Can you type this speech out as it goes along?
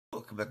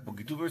Welcome back,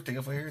 BookTubers. Take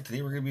it from here.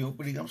 Today we're going to be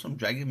opening up some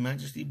Dragon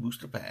Magesty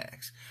booster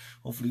packs.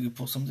 Hopefully we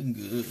pull something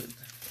good.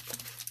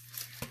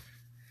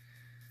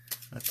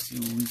 Let's see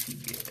what we can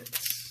get.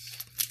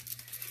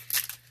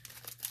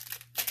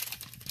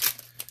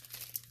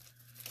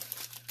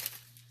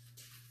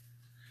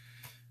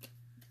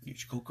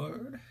 Here's your code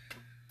card.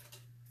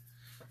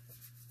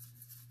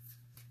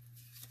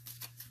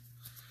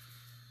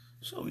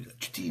 So we got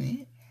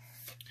Chitini.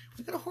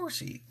 We got a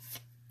Horsey.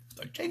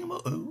 We got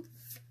Jangamo.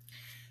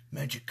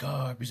 Magic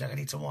card, because I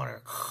need some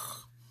water.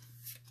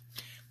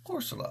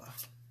 Corsola.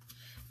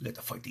 We got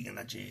the Fighting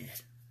Energy.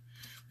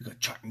 We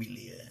got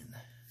Charmeleon.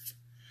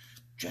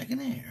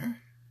 Dragonair.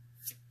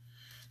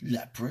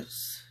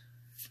 Lapras.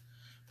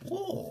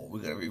 Whoa, we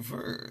got a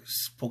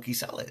reverse. Poke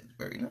Salad.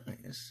 Very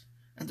nice.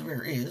 And the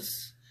rare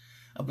is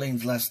a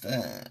Blaine's Last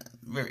Stand.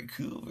 Very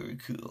cool, very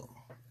cool.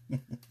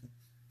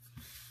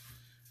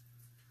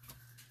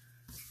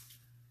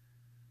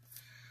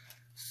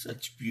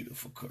 Such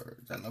beautiful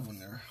cards. I love when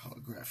they're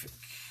holographic.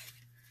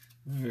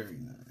 Very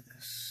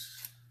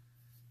nice.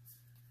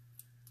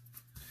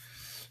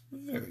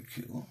 Very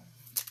cool.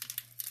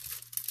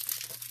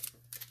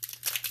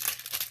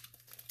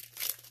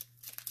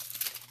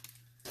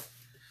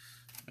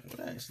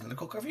 Very nice. Another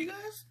cool card for you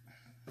guys.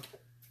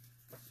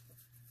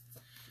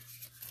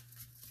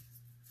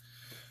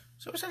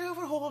 So we're starting off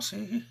with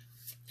Horsey.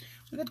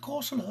 We got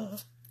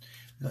Corsola.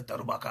 We got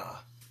Darubaka.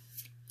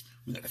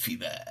 We got the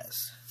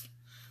Feebas.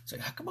 It's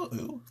like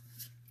Hakamo.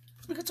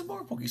 We got some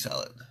more Poke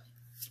Salad.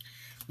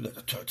 We got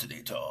the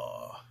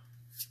Turtonator.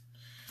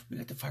 We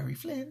got the Fiery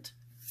Flint.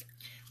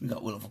 We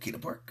got Willow Volcano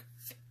Park.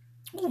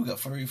 Oh, we got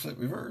Fiery Flint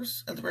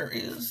Reverse. And the rare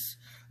is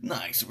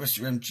nice. Rest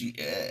your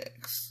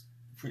MGX.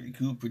 Pretty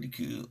cool, pretty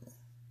cool.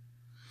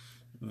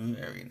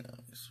 Very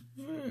nice.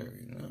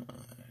 Very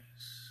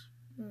nice.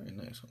 Very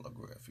nice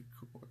holographic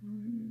core.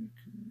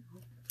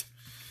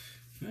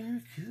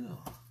 Very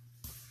cool.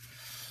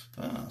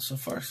 So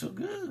far so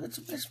good. Got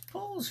some nice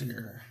pulls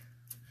here.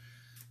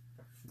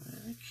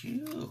 Very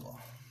cool.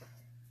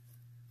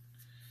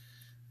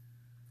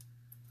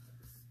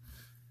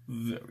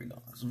 Very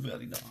nice.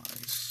 Very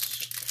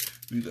nice.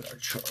 We got our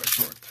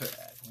Charizard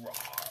pack.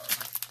 Rawr.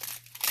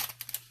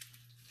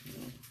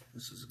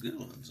 This is a good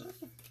one, huh?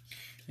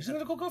 Here's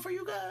another cool card for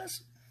you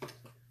guys.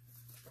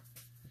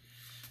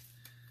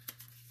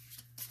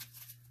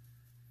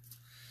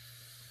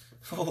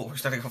 Oh, we're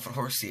starting off with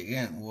Horsey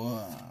again.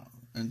 Wow.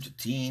 And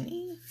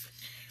Jatini.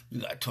 We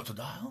got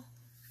Totodile.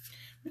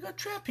 We got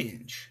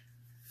Trapinch.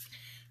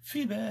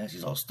 Feebas,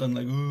 he's all stunned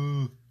like,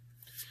 ooh.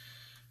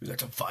 We got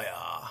some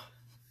fire.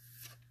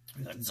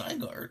 We got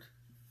Zygarde.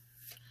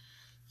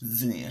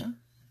 Zinnia.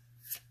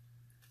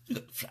 We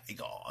got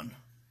Flygon.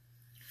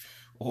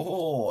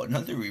 Oh,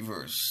 another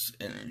reverse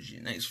energy.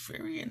 Nice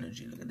fairy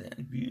energy. Look at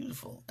that.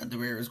 Beautiful. And the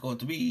rare is going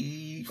to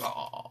be,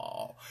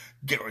 oh,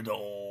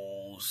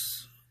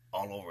 Gyarados.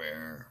 All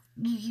rare.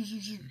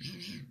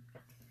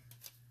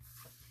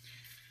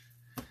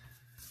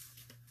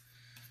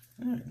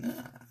 Very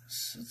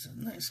nice. It's a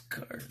nice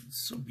card.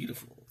 It's so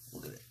beautiful.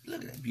 Look at that.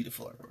 Look at that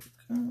beautiful artwork.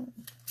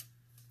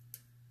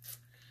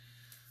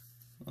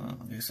 Oh,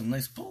 there's some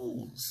nice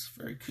pulls.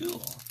 Very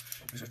cool.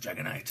 There's our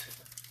Dragonite.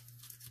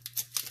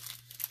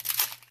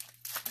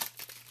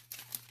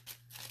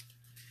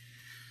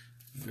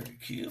 Very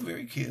cool.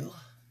 Very cool.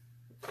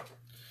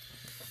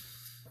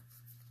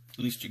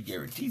 At least you're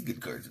guaranteed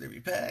good cards in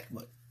every pack,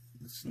 but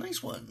it's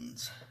nice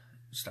ones.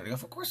 Starting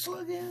off with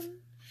Corsola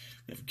again.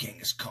 We have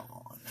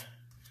Kangaskhan.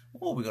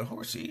 Oh, we got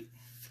Horsey.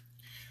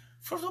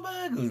 Frodo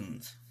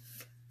Baggins.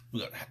 We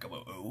got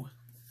Hakamo.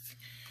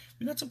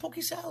 We got some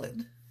Poke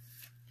Salad.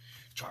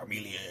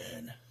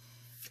 Charmeleon.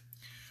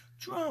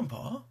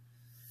 Drampa.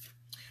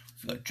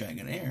 We got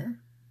Dragonair.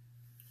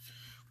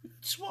 We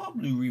got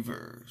Swablu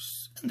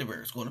Reverse. And the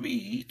rare is going to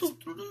be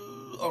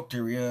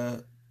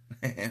Altaria.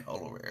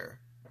 Holo rare.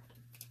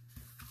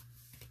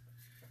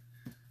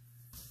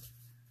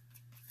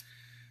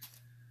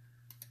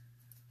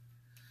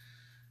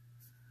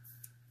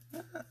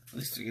 At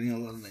least they're getting a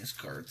lot of nice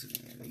cards in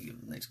here. They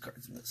give nice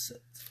cards in this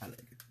set. I like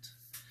it.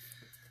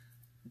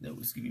 They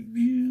always give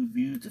you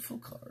beautiful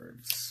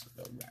cards.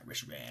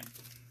 Ravish Ram.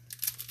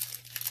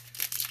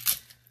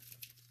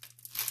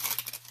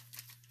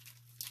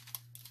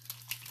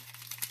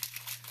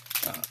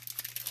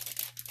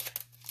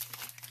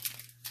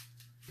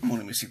 I'm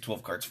only missing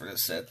 12 cards for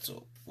this set,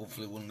 so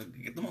hopefully we'll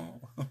get them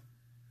all.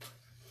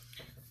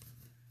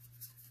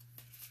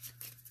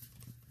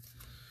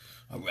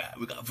 Alright,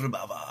 we got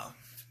Vrabava.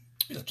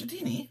 We got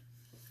Jatini.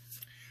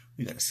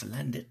 We got a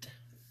Salandit.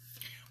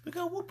 We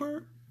got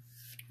Wooper.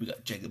 We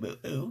got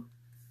Jagabo.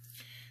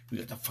 We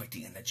got the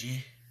Fighting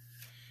Energy.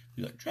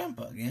 We got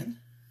Drampa again.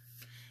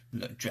 We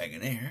got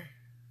Dragonair.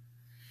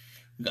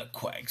 We got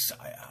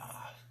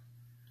Quagsire.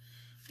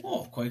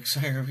 Oh,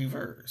 Quagsire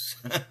Reverse.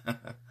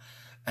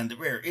 And the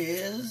rare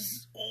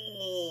is,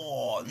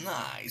 oh,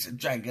 nice. A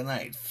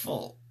Dragonite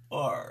full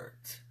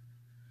art.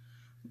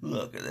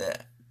 Look at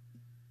that.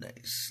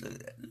 Nice. Look at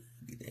that. Look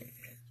at that.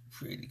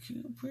 Pretty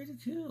cool. Pretty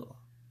cool.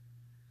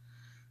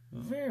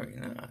 Very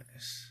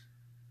nice.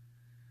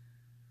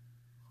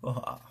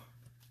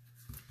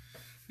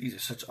 These are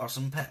such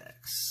awesome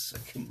packs. I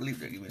can't believe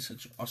they're giving me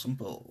such awesome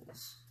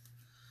pulls.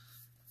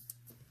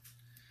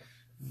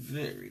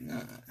 Very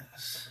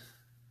nice.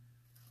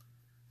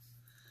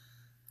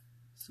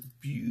 It's a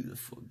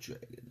beautiful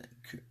dragon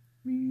anchor.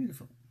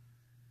 Beautiful.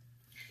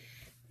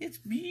 It's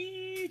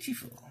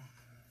beautiful.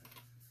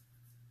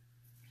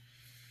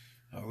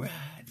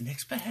 Alright,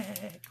 next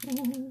pack.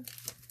 Ooh.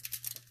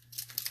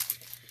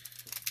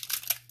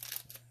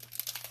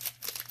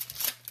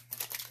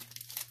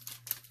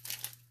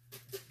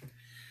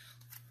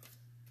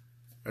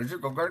 There's your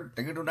go-kart.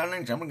 Take it to down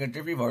and someone get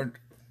your reward.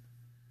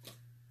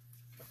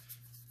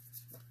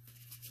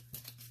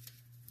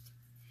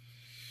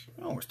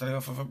 Oh, we're starting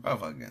off with a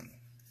Brava again.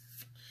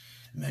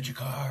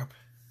 Magikarp.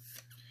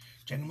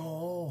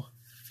 Jangmo.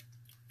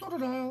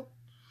 Totodile.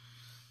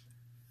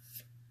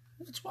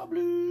 It's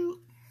Swablu.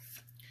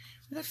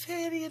 We got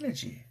Fairy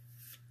Energy.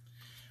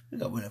 We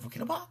got Winner for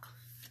Kittlebach.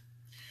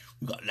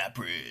 We got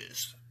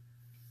Lapras.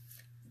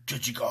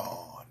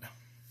 Judgicon.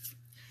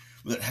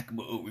 We got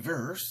Hackabo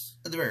Reverse.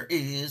 And the rare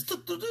is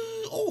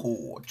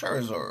oh,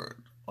 Charizard.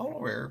 All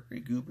rare.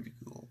 Pretty cool, pretty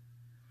cool.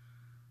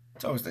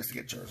 It's always nice to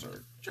get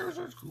Charizard.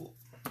 Charizard's cool.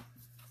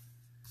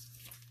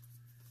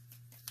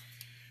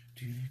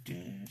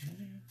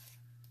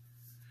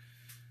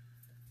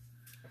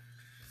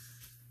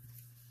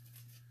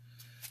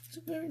 It's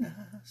very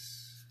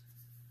nice.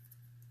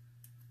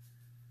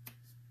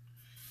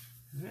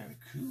 Very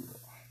cool.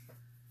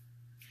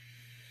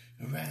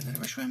 Alright, then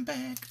rush run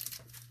back.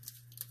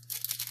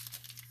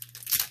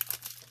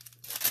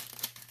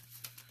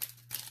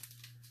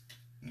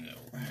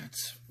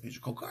 Alright, here's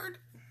your code card.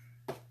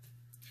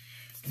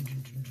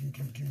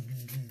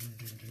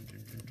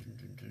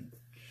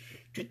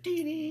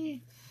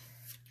 Dratini.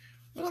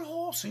 We got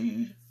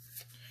Horsey.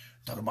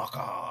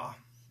 Taramaka.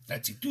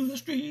 Let's see through the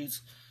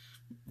streets.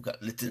 We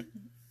got Litten.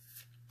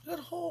 We got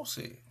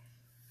Horsey.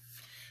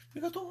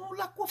 We got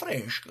L'Aqua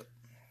Fresca.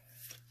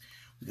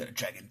 We got a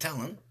Dragon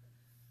Talon.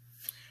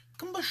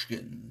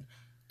 Combustion.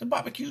 The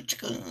Barbecue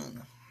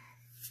Chicken.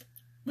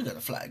 We got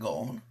a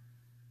Flagon.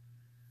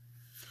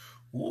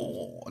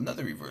 Oh,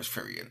 another Reverse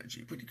Fairy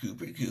Energy. Pretty cool,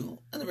 pretty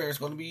cool. And the rare is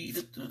going to be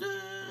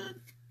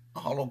a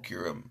Hollow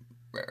Kyurem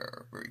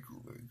rare. Very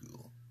cool, very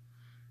cool.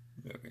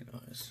 Very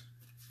nice.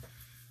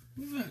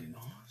 Very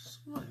nice.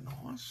 Very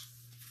nice.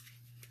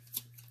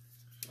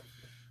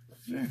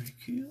 Very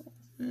cool.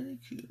 Very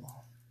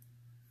cool.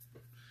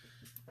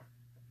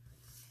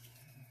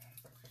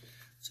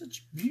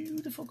 Such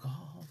beautiful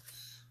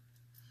cards.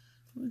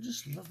 We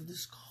just love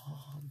this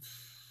card.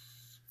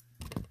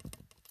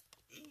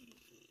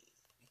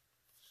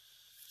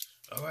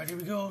 Alright, here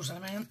we go,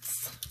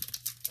 Salamence.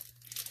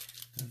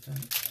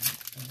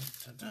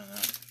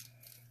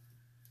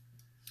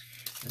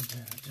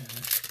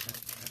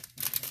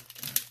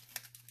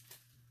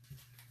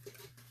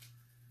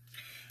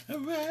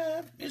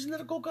 Alright, isn't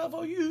that a cool card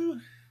for you?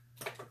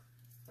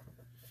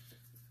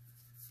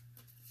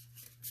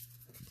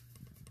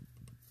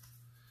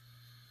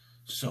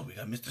 So we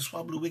got Mr.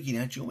 Swablu winking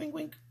at you, wink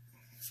wink.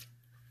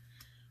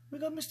 We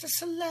got Mr.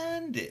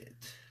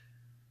 Salandit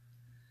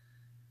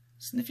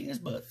sniffing his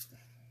butt.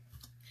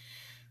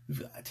 We've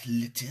got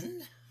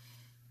Litten.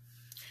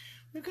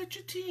 We've got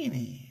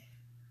Dratini.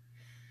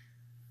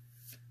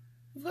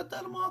 We've got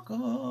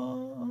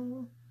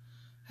Darumaka.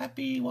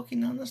 Happy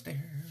walking down the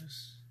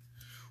stairs.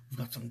 We've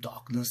got some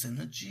Darkness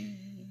Energy.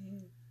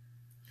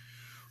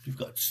 We've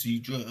got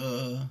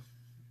Seadra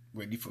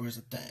ready for his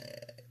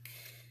attack.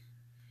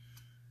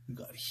 We've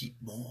got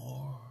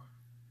Heatmore.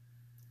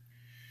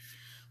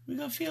 We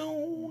got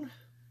Fiona.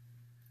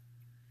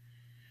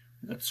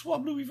 We got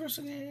Swablu Reverse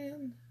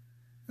again.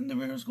 And the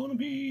rare is going to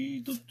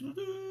be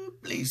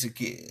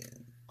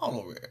Blaziken.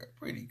 All rare.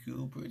 Pretty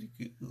cool, pretty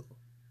cool.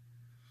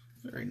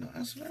 Very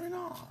nice, very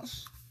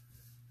nice.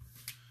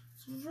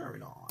 It's very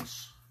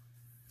nice.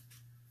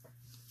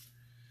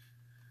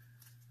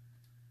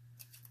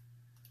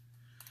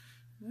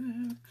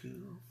 Very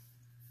cool.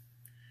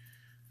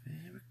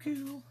 Very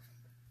cool.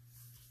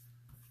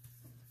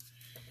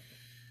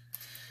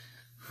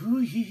 Oh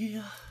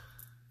yeah.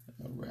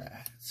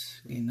 Alright.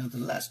 You know the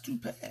last two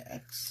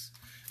packs.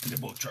 And they're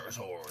both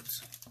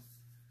Charizards.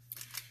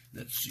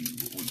 Let's see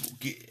what we will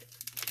get.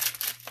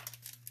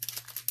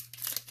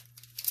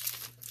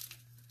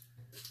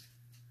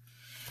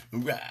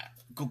 Alright,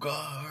 go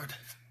guard.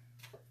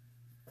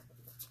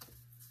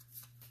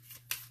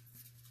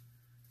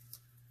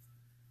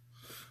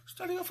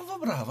 Starting off with a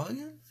Brava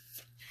again.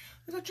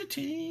 We got your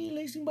tea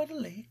lazing by the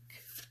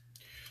lake.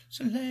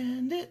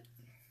 Salandit.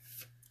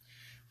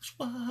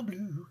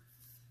 Swablu.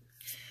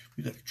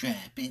 We got a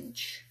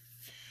Trapinch.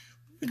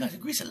 We got a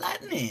Grease of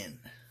Lightning.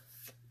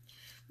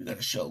 We got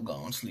a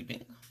Shogun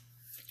sleeping.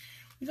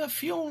 We got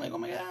Fiona, oh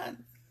my god.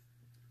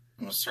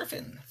 I'm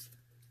surfing.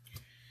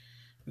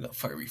 We got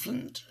Fiery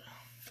Flint.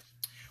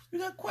 We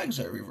got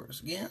Quagsire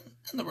Reverse again.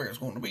 And the rare is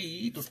going to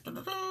be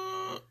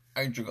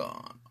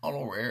Hydreigon.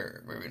 All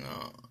rare. Very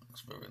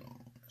nice. Very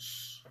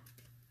nice.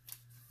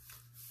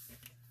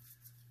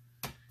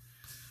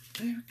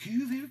 Very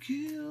cool. Very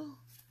cool.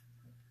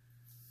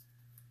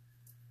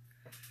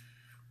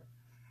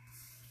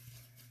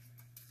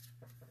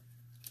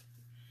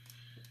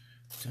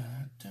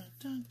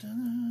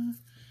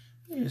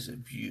 Here's a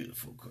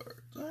beautiful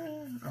card.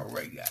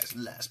 Alright guys,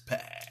 last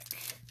pack.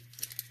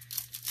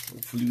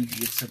 Hopefully we can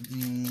get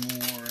something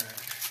more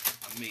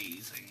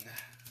amazing.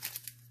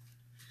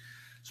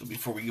 So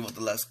before we give out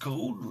the last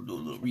code, we'll do a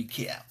little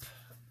recap.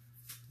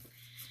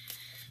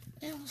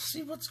 And we'll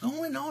see what's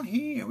going on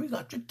here. We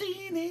got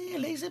Dratini,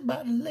 lazy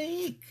by the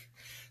lake,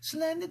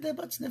 Slanted the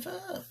butt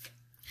sniffer.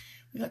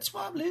 We got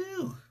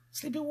Swablu,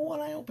 sleeping with one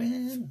eye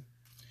open.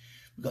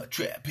 We got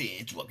Trap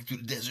Pinch walking through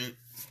the desert.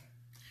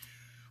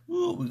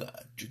 Ooh, we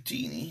got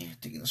Dratini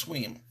taking a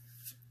swim.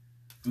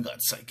 We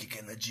got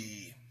Psychic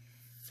Energy.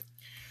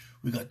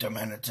 We got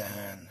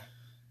Darmanitan.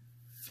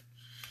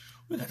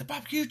 We got the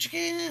barbecue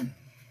chicken.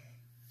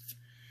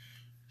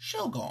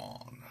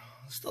 Shogun,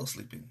 still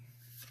sleeping.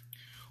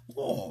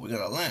 Oh, we got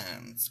a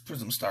Lance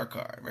Prism Star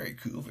card. Very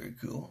cool, very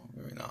cool,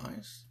 very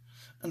nice.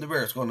 And the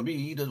rare is going to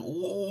be the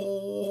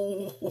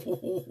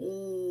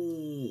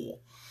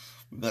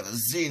we got a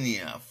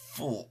Xenia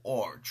Full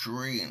Art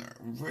Trainer.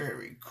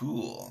 Very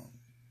cool.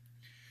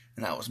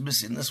 And I was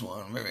missing this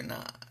one. Very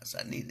nice.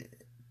 I needed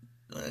it.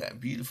 Look at that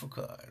beautiful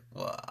card.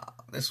 Wow,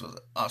 this was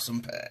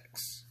awesome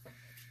packs.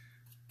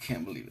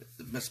 Can't believe it.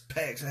 The best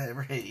packs I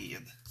ever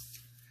had.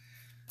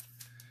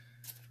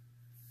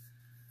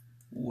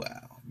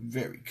 Wow,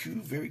 very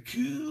cool, very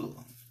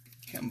cool.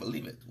 Can't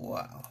believe it.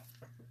 Wow.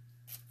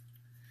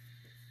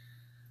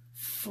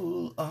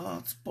 Full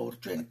art sports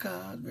trainer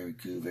card. Very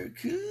cool, very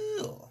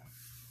cool.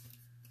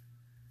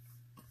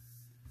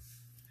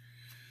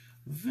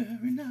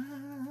 Very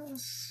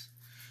nice.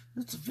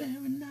 That's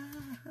very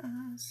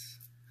nice.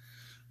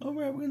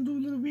 Alright, we're going to do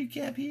a little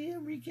recap here.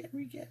 Recap.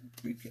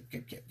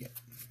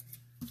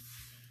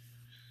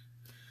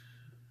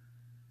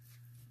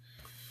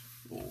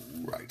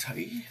 Alright,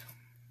 hey.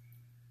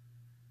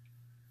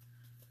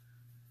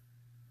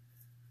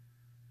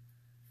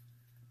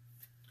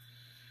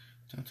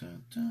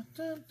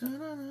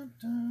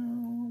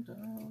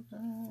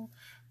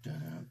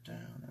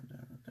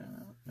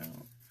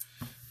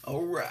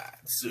 Alright,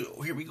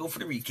 so here we go for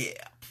the recap.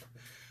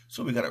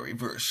 So we got a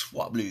reverse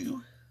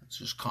Swablu. It's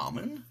just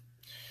common.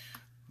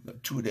 We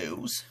got two of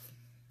those.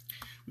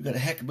 We got a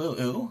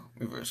Heckabo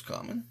reverse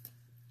common.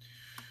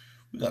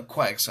 We got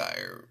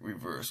Quagsire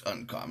reverse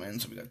uncommon.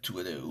 So we got two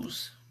of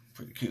those.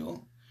 Pretty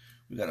cool.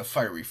 We got a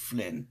Fiery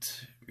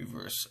Flint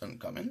reverse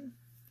uncommon.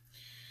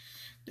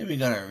 Then we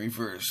got a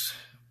reverse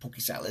Poke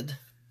Salad.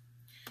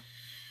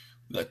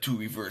 We got two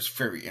reverse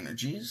Fairy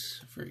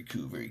Energies. Very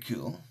cool, very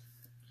cool.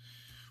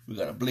 We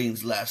got a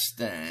Blaine's Last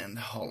Stand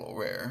holo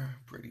rare.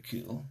 Pretty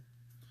cool.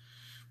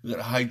 We got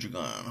a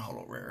Hydreigon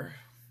holo rare.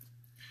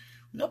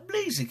 We got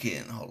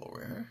Blaziken holo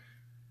rare.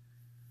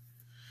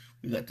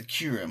 We got the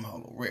Kyurem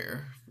holo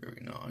rare.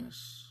 Very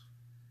nice.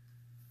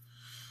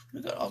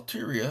 We got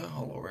Alteria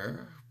holo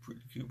rare.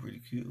 Pretty cool,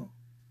 pretty cool.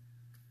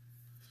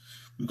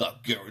 We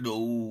got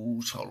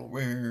Gyarados holo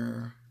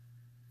rare.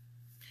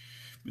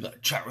 We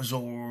got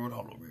Charizard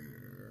holo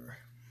rare.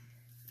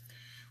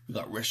 We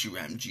got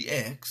Reshiram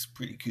GX.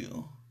 Pretty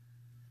cool.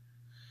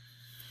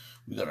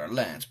 We got our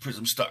Lance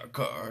Prism Star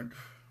card.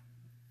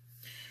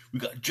 We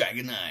got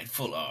Dragonite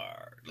Full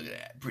Art. Look at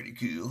that. Pretty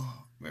cool.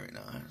 Very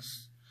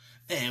nice.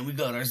 And we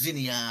got our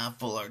Xenia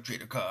Full Art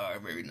Trader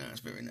card. Very nice,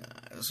 very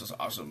nice. This is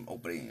awesome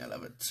opening. I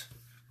love it.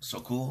 So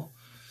cool.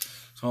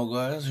 So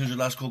guys, here's your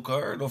last cool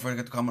card. Don't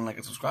forget to comment, like,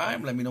 and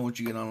subscribe. Let me know what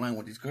you get online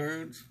with these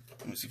cards.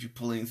 Let me see if you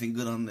pull anything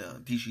good on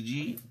the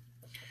TCG.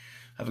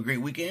 Have a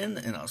great weekend,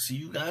 and I'll see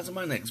you guys in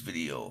my next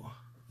video.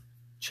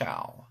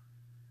 Ciao.